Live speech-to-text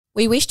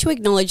We wish to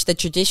acknowledge the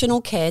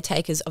traditional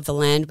caretakers of the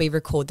land we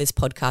record this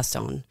podcast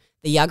on,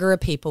 the Yuggera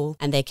people,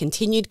 and their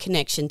continued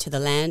connection to the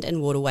land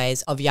and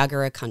waterways of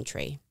Yuggera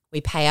country.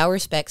 We pay our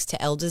respects to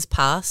elders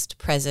past,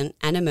 present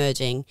and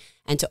emerging,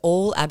 and to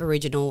all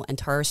Aboriginal and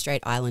Torres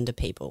Strait Islander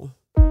people.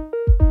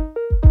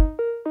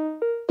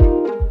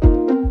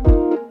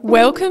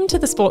 Welcome to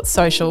the Sports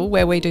Social,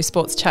 where we do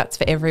sports chats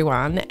for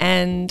everyone.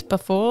 And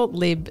before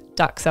Lib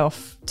ducks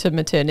off to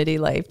maternity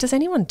leave, does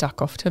anyone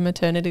duck off to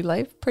maternity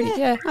leave?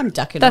 Yeah. I'm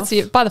ducking off. That's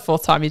it. By the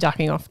fourth time, you're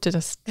ducking off to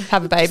just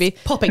have a baby.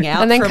 Popping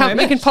out and then for a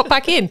moment. You can pop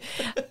back in.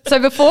 So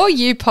before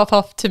you pop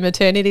off to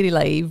maternity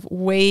leave,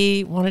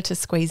 we wanted to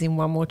squeeze in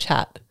one more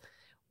chat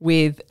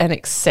with an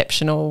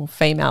exceptional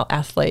female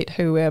athlete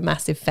who we're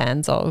massive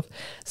fans of.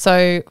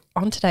 So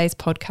on today's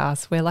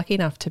podcast, we're lucky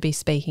enough to be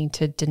speaking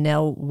to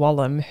Donnell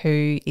Wallam,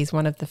 who is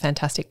one of the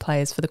fantastic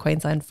players for the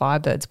Queensland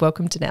Firebirds.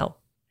 Welcome, Donnell.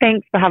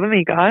 Thanks for having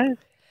me, guys.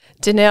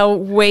 Donnell,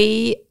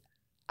 we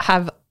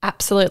have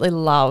absolutely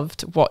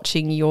loved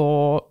watching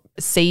your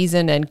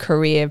season and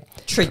career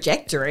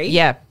trajectory.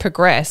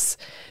 Progress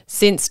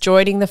since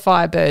joining the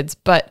Firebirds.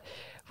 But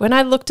when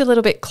I looked a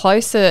little bit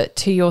closer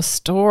to your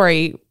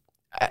story,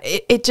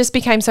 it just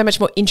became so much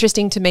more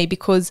interesting to me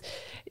because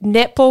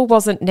netball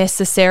wasn't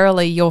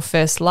necessarily your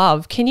first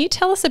love. Can you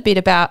tell us a bit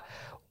about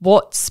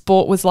what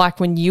sport was like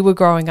when you were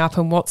growing up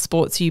and what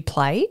sports you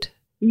played?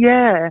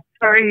 Yeah.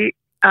 So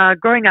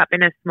growing up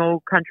in a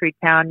small country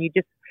town,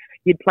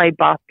 you'd play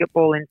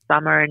basketball in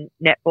summer and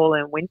netball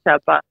in winter,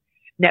 but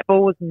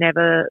netball was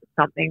never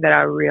something that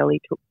I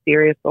really took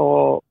serious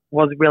or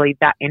was really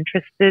that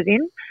interested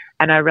in.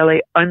 And I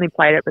really only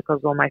played it because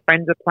all my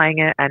friends were playing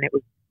it and it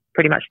was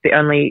pretty much the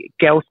only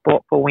girl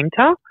sport for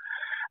winter.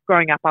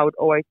 Growing up, I would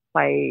always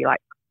play like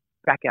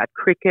backyard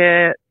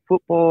cricket,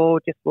 football,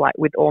 just like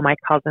with all my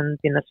cousins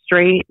in the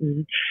street.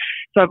 And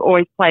so I've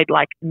always played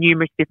like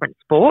numerous different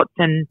sports,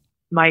 and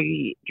my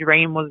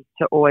dream was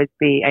to always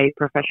be a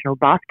professional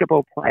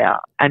basketball player.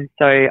 And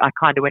so I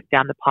kind of went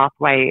down the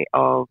pathway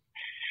of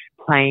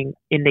playing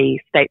in the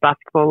state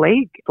basketball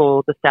league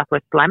for the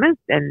Southwest Slammers,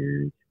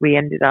 and we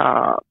ended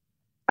up,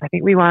 I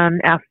think we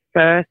won our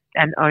first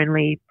and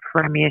only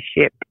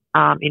premiership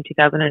in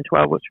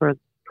 2012, which was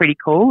pretty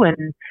cool,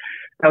 and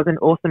that was an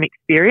awesome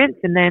experience.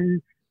 And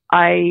then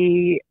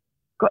I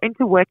got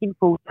into working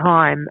full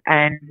time,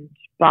 and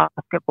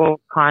basketball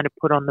kind of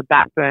put on the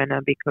back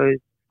burner because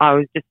I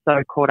was just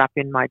so caught up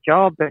in my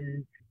job,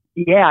 and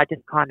I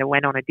just kind of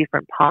went on a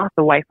different path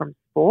away from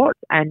sport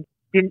and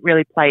didn't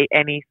really play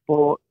any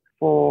sport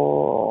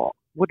for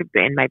would have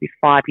been maybe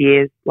 5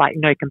 years, like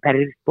no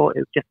competitive sport.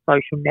 It was just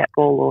social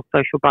netball or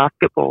social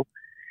basketball.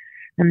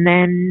 And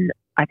then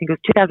I think it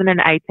was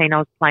 2018, I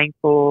was playing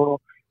for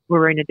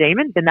Waruna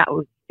Demons, and that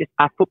was just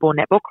a football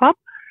netball club.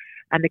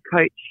 And the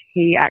coach,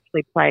 he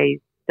actually plays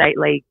state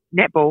league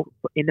netball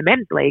in the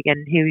men's league,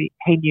 and he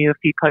knew a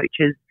few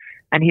coaches,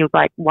 and he was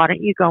like, why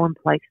don't you go and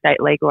play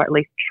state league or at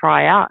least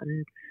try out?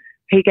 And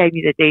he gave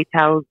me the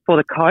details for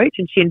the coach,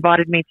 and she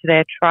invited me to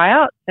their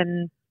tryouts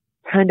and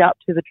turned up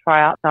to the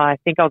tryouts. I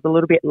think I was a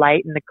little bit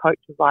late, and the coach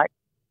was like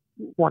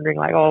wondering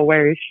like, oh,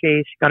 where is she?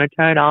 Is she going to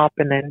turn up?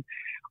 And then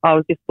I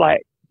was just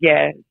like,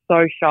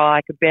 so shy.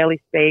 I could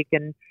barely speak.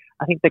 And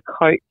I think the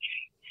coach,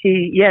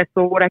 she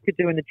saw what I could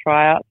do in the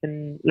tryouts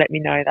and let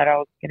me know that I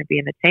was going to be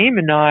in the team.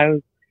 And I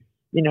was,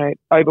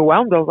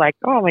 overwhelmed. I was like,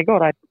 oh my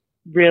God, I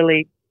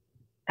really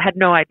had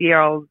no idea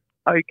I was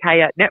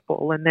okay at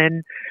netball. And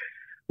then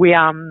we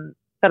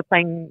started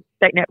playing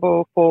state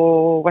netball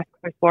for West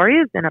Coast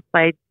Warriors, and I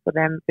played for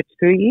them for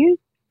 2 years.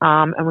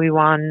 And we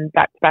won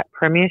back-to-back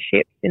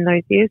premierships in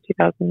those years,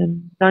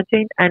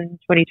 2019 and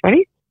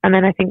 2020. And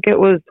then I think it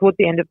was towards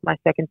the end of my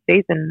second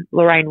season,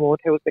 Lorraine Ward,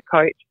 who was the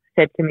coach,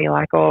 said to me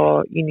like,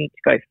 oh, you need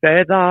to go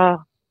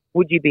further.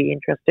 Would you be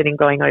interested in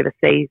going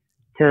overseas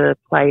to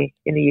play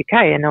in the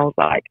UK? And I was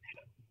like,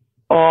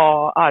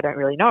 oh, I don't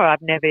really know.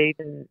 I've never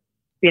even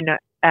been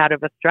out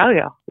of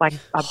Australia. Like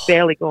I've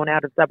barely gone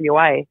out of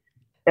WA.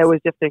 It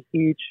was just a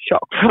huge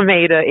shock for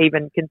me to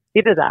even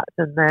consider that.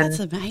 And then that's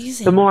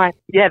amazing. The more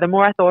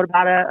I thought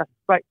about it, I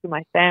spoke to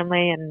my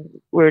family, and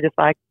we were just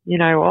like, you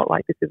know what,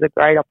 like this is a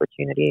great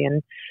opportunity.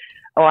 And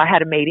I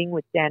had a meeting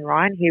with Dan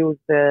Ryan. He was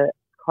the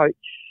coach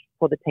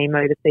for the team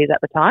overseas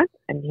at the time,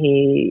 and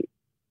he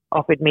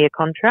offered me a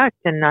contract,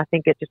 and I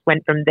think it just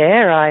went from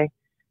there. I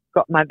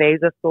got my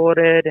visa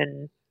sorted,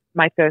 and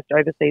my first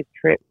overseas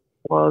trip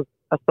was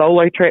a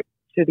solo trip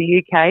to the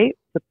UK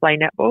to play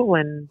netball,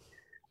 and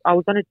I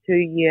was on a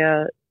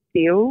 2-year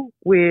deal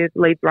with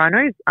Leeds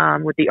Rhinos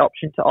with the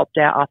option to opt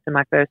out after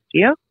my first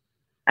year.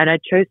 And I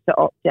chose to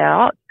opt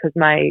out because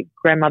my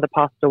grandmother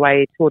passed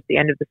away towards the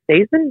end of the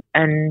season,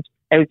 and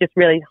it was just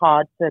really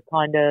hard to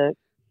kind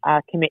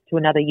of commit to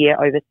another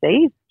year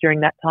overseas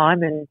during that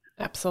time. And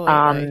absolutely.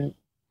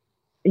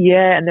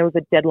 And there was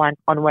a deadline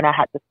on when I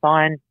had to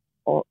sign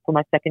for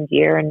my second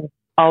year. And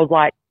I was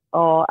like,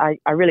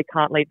 I really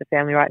can't leave the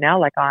family right now.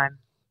 Like I'm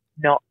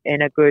not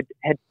in a good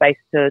headspace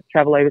to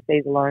travel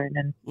overseas alone.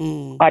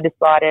 And I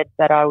decided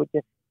that I would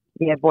just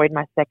void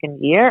my second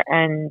year.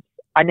 And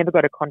I never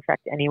got a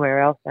contract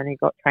anywhere else. I only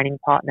got training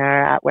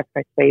partner at West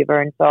Coast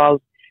Fever. And so I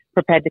was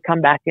prepared to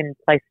come back and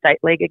play state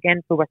league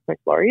again for West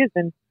Coast Warriors.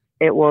 And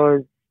it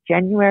was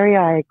January.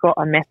 I got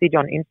a message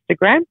on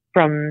Instagram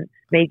from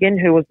Megan,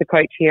 who was the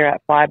coach here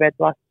at Firebirds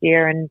last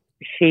year. And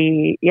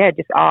she,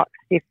 just asked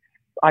if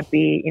I'd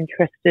be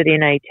interested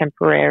in a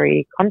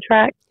temporary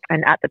contract.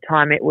 And at the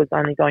time, it was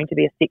only going to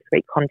be a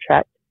 6-week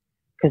contract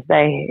because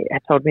they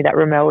had told me that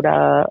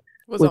Romelda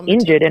was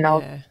injured.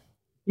 And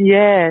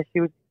she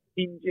was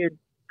injured,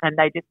 and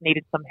they just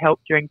needed some help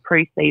during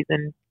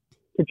pre-season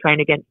to train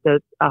against a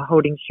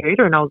holding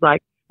shooter. And I was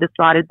like,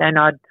 decided then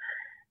I'd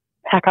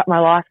pack up my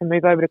life and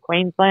move over to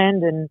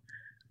Queensland. And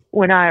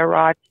when I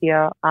arrived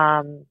here,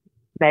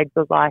 Meg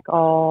was like,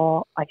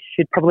 oh, I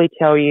should probably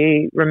tell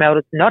you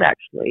Romelda's not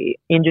actually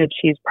injured.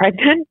 She's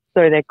pregnant,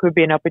 so there could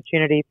be an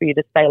opportunity for you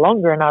to stay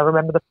longer. And I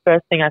remember the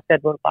first thing I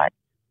said was like,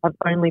 I've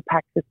only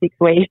packed for 6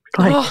 weeks.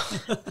 Like,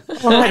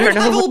 I don't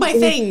have all my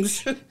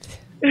things.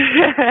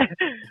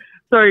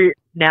 So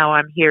now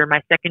I'm here in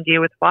my second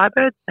year with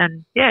Firebirds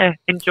and,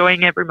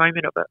 enjoying every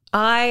moment of it.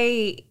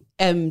 I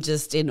am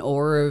just in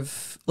awe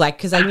of,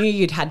 because I knew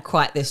you'd had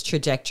quite this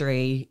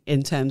trajectory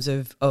in terms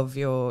of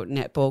your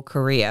netball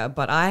career,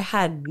 but I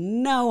had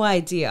no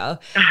idea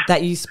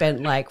that you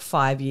spent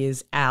 5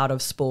 years out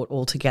of sport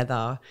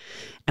altogether.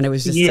 And it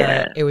was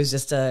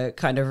just a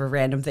kind of a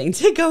random thing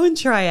to go and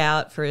try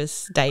out for a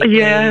state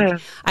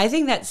league. I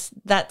think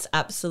that's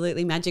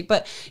absolutely magic.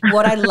 But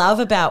what I love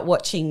about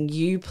watching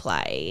you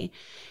play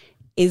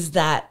is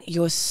that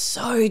you're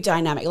so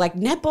dynamic.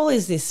 Netball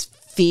is this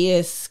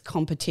fierce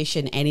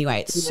competition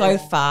anyway. It's so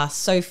fast,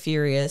 so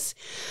furious.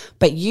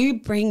 But you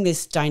bring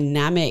this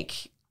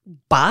dynamic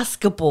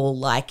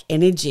basketball-like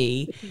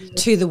energy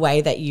to the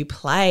way that you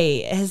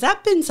play. Has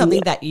that been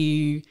something that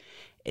it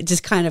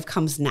just kind of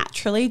comes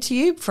naturally to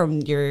you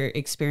from your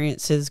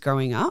experiences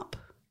growing up?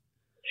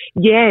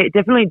 Yeah, it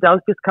definitely does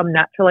just come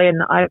naturally.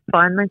 And I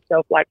find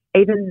myself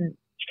even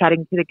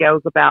chatting to the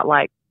girls about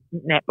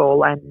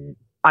netball, and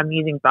I'm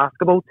using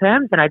basketball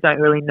terms and I don't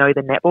really know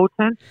the netball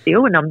terms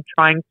still. And I'm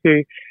trying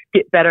to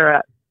get better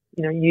at,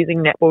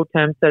 using netball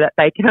terms so that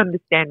they can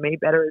understand me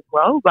better as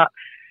well. But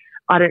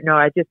I don't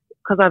know.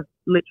 Because I've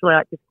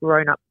literally just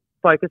grown up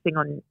focusing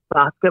on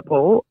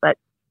basketball, that's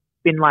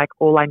been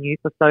all I knew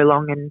for so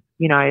long. And,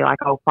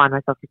 I'll find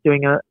myself just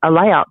doing a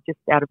layup just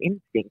out of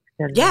instinct.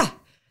 And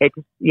it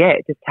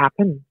just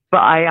happens. But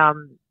I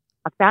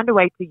found a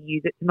way to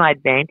use it to my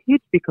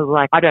advantage because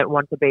I don't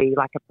want to be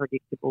a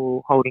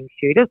predictable holding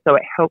shooter. So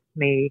it helps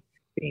me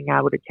being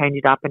able to change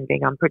it up and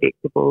being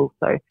unpredictable.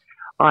 So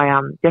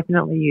I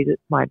definitely use it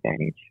to my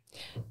advantage.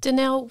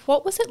 Donnell,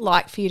 what was it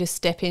like for you to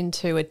step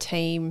into a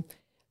team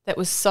that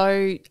was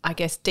so, I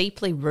guess,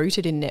 deeply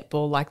rooted in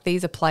netball?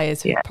 These are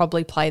players who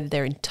probably played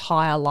their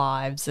entire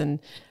lives and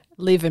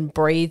live and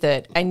breathe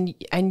it. And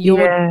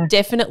you're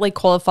definitely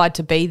qualified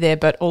to be there,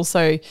 but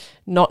also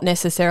not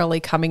necessarily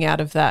coming out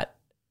of that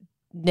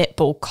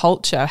netball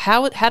culture.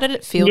 How did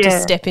it feel to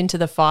step into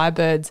the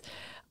Firebirds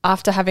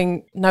after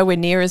having nowhere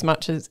near as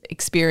much as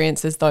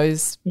experience as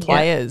those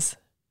players?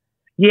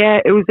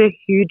 Yeah, it was a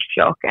huge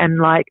shock. And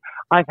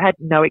I've had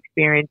no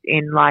experience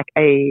in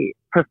a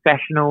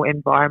professional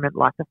environment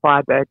like the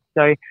Firebirds.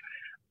 So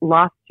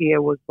last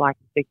year was a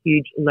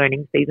huge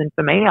learning season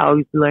for me. I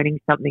was learning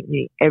something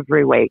new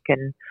every week.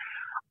 And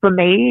for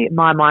me,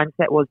 my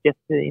mindset was just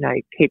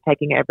to, keep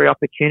taking every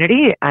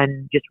opportunity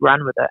and just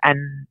run with it.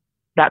 And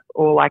that's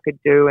all I could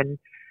do. And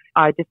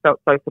I just felt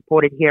so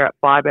supported here at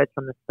Firebirds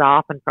from the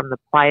staff and from the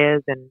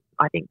players. And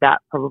I think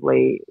that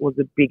probably was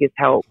the biggest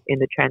help in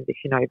the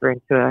transition over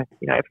into a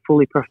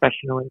fully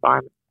professional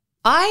environment.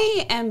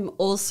 I am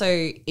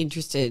also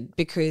interested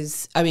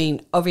because,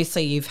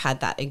 obviously you've had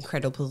that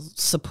incredible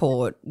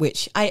support,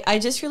 which I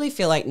just really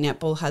feel like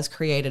netball has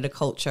created a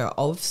culture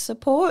of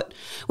support,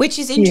 which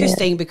is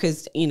interesting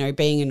because,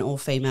 being an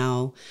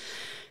all-female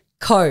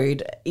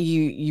code,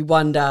 you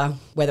wonder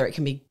whether it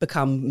can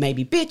become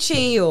maybe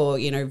bitchy or,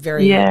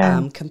 very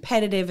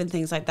competitive and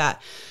things like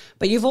that.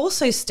 But you've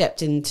also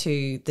stepped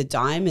into the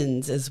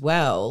Diamonds as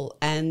well.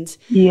 And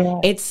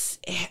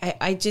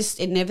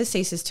it never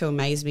ceases to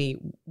amaze me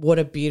what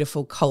a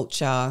beautiful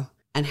culture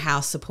and how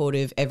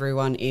supportive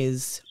everyone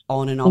is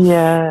on and off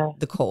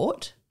the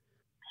court.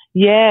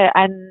 Yeah,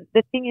 and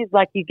the thing is,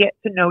 you get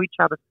to know each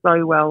other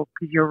so well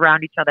because you're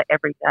around each other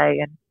every day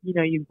and,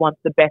 you want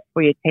the best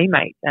for your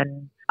teammates.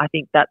 And I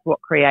think that's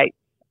what creates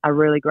a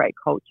really great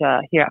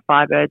culture here at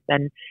Firebirds.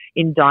 And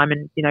in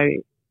Diamonds,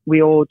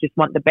 we all just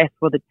want the best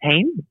for the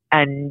team,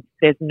 and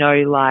there's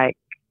no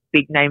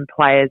big name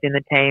players in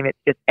the team. It's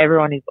just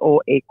everyone is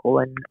all equal,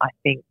 and I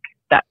think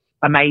that's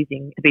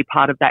amazing to be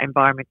part of that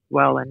environment as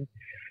well and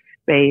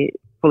be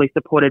fully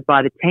supported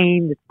by the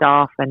team, the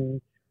staff,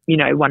 and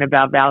one of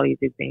our values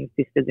is being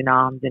sisters in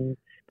arms, and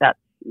that's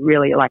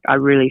really I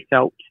really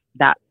felt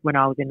that when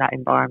I was in that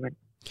environment.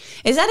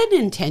 Is that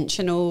an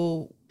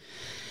intentional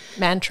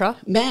Mantra.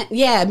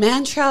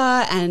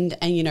 Mantra and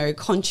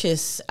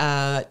conscious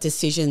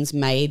decisions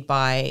made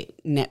by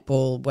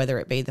netball, whether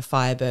it be the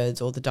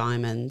Firebirds or the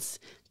Diamonds,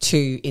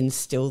 to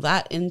instill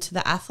that into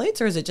the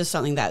athletes, or is it just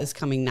something that is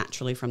coming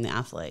naturally from the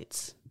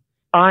athletes?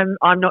 I'm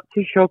not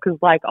too sure because,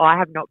 I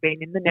have not been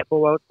in the netball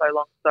world so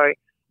long. So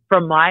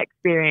from my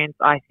experience,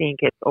 I think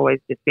it's always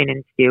just been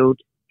instilled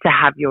to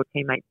have your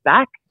teammates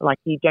back.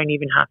 You don't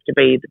even have to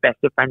be the best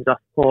of friends off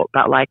court,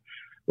 but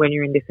when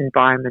you're in this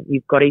environment,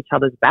 you've got each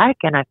other's back.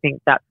 And I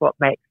think that's what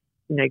makes,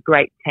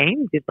 great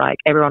teams is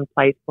everyone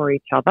plays for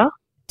each other.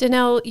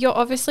 Donnell, you're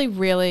obviously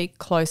really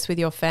close with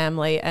your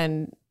family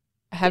and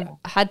have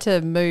had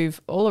to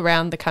move all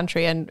around the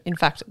country and, in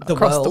fact,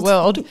 across the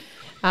world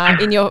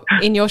in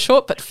your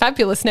short but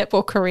fabulous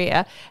netball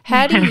career.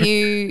 How do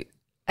you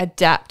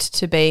adapt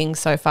to being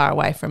so far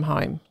away from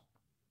home?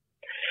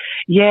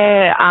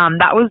 Yeah,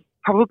 that was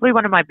probably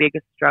one of my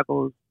biggest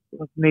struggles,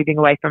 was moving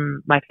away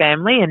from my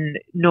family. And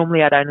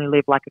normally I'd only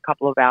live a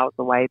couple of hours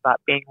away, but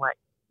being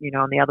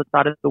on the other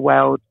side of the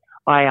world,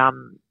 I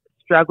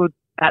struggled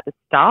at the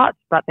start,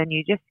 but then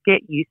you just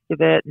get used to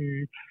it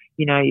and,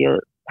 you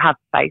have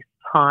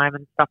FaceTime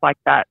and stuff like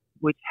that,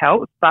 which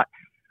helps. But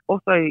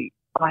also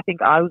I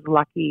think I was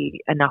lucky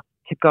enough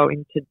to go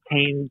into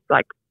teams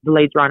like the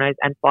Leeds Rhinos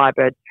and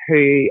Firebirds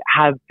who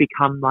have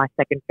become my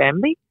second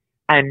family,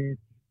 and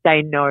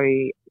they know,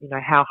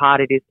 how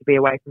hard it is to be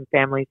away from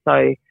family.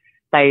 So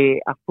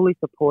they are fully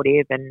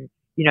supportive. And,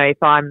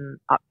 if I'm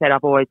upset,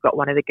 I've always got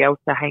one of the girls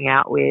to hang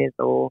out with.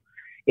 Or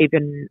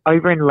even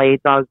over in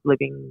Leeds, I was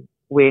living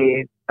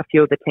with a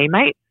few of the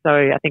teammates. So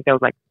I think there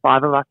was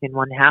 5 of us in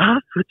one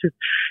house, which was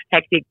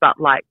hectic. But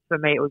for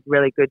me, it was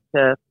really good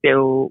to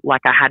feel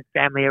like I had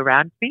family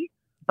around me.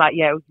 But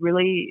yeah, it was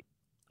really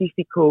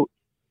difficult,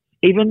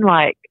 even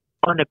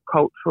on a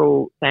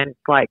cultural sense,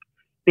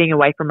 being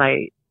away from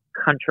my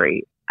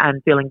country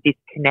and feeling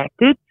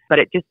disconnected. But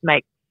it just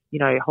makes,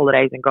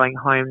 holidays and going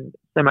home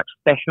so much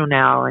special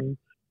now. And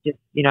just,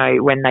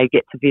 when they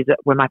get to visit,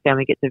 when my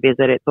family gets to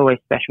visit, it's always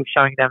special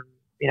showing them,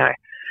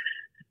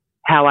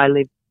 how I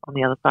live on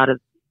the other side of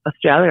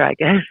Australia, I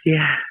guess.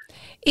 Yeah.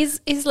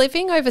 Is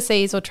living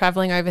overseas or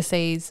travelling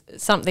overseas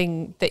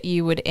something that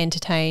you would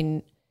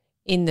entertain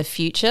in the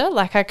future?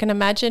 I can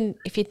imagine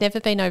if you'd never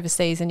been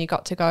overseas and you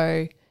got to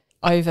go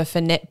over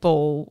for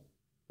netball,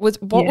 what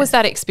was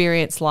that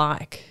experience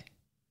like?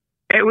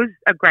 It was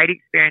a great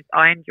experience.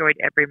 I enjoyed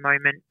every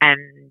moment.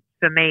 And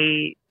for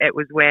me, it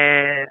was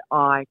where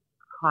I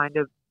kind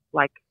of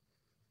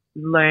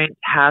learned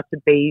how to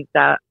be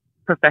that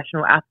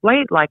professional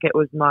athlete. It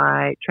was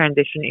my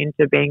transition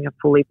into being a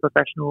fully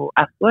professional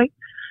athlete.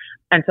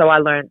 And so I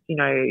learned,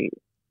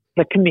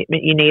 the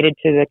commitment you needed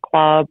to the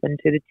club and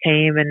to the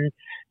team and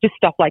just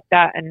stuff like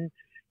that. And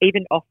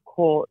even off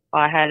court,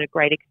 I had a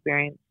great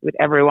experience with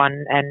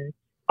everyone. And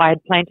I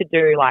had planned to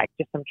do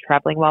just some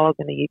travelling while I was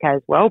in the UK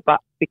as well, but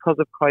because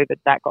of COVID,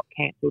 that got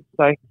cancelled.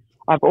 So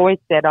I've always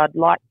said I'd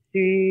like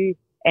to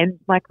end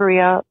my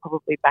career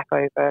probably back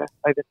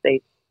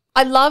overseas.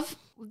 I love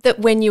that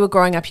when you were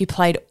growing up, you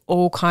played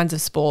all kinds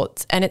of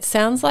sports, and it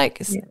sounds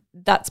like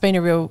that's been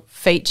a real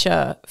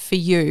feature for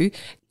you.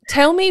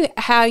 Tell me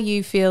how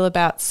you feel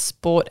about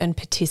sport and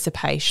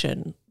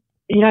participation.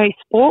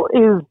 Sport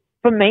is,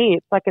 for me,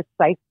 it's a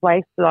safe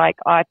place.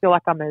 I feel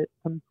like I'm a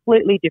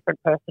completely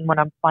different person when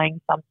I'm playing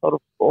some sort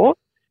of sport.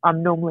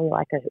 I'm normally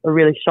a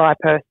really shy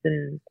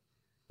person,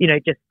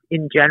 just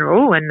in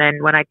general. And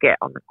then when I get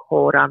on the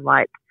court, I'm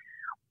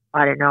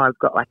I don't know, I've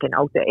got an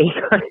alter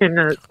ego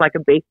and it's a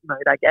beast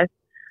mode, I guess.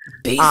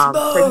 Beast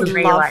mode, so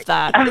me, love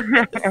that.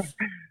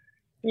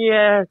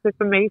 Yeah, so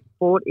for me,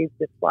 sport is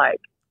just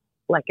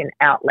an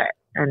outlet,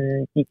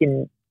 and you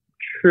can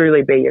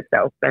truly be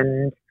yourself.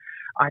 And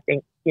I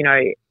think,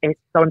 it's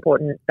so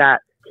important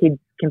that kids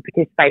can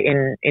participate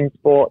in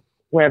sports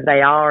wherever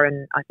they are.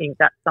 And I think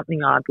that's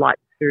something I'd like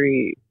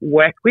to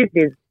work with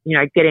is,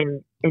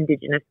 getting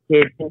Indigenous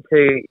kids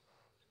into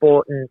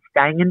sport and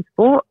staying in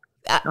sport.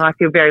 And I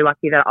feel very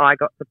lucky that I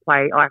got to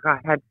play. I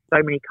had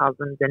so many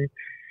cousins, and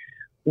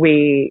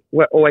we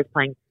were always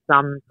playing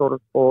some sort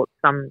of sport,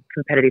 some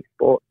competitive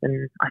sports.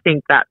 And I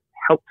think that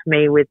helped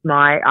me with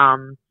my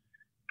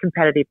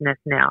competitiveness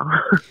now.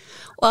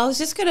 Well, I was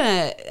just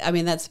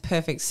that's a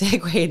perfect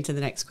segue into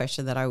the next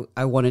question that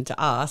I wanted to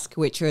ask,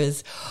 which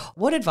was,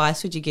 what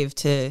advice would you give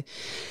to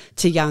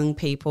young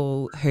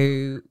people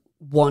who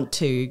want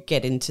to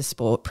get into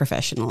sport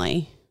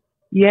professionally?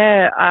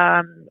 Yeah,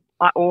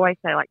 I always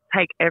say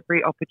take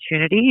every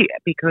opportunity,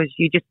 because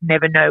you just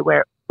never know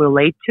where it will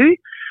lead to.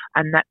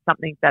 And that's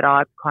something that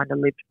I've kind of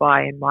lived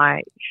by in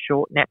my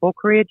short netball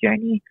career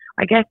journey,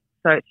 I guess.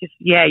 So it's just,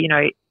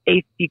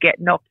 if you get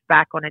knocked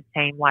back on a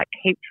team,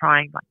 keep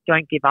trying,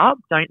 don't give up.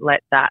 Don't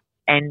let that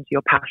end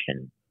your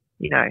passion,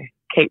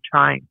 keep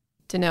trying.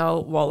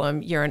 Donnell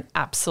Wallam, you're an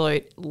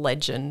absolute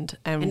legend.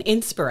 And an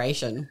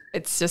inspiration.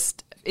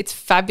 It's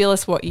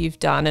fabulous what you've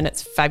done, and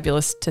it's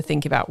fabulous to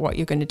think about what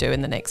you're going to do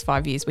in the next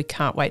 5 years. We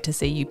can't wait to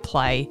see you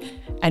play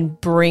and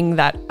bring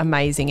that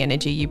amazing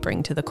energy you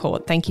bring to the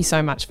court. Thank you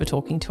so much for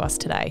talking to us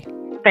today.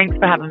 Thanks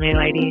for having me,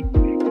 lady.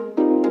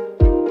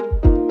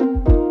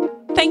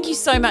 Thank you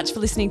so much for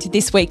listening to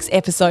this week's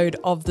episode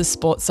of The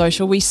Sports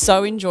Social. We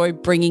so enjoy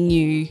bringing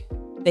you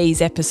these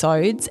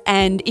episodes.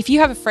 And if you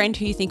have a friend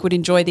who you think would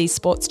enjoy these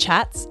sports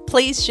chats,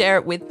 please share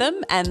it with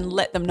them and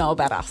let them know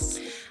about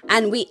us.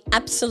 And we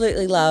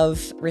absolutely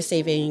love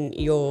receiving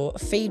your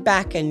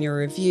feedback and your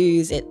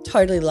reviews. It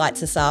totally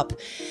lights us up.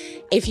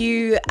 If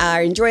you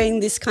are enjoying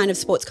this kind of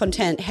sports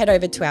content, head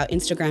over to our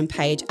Instagram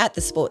page at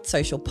The Sports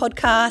Social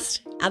Podcast.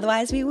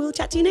 Otherwise, we will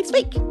chat to you next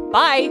week.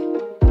 Bye.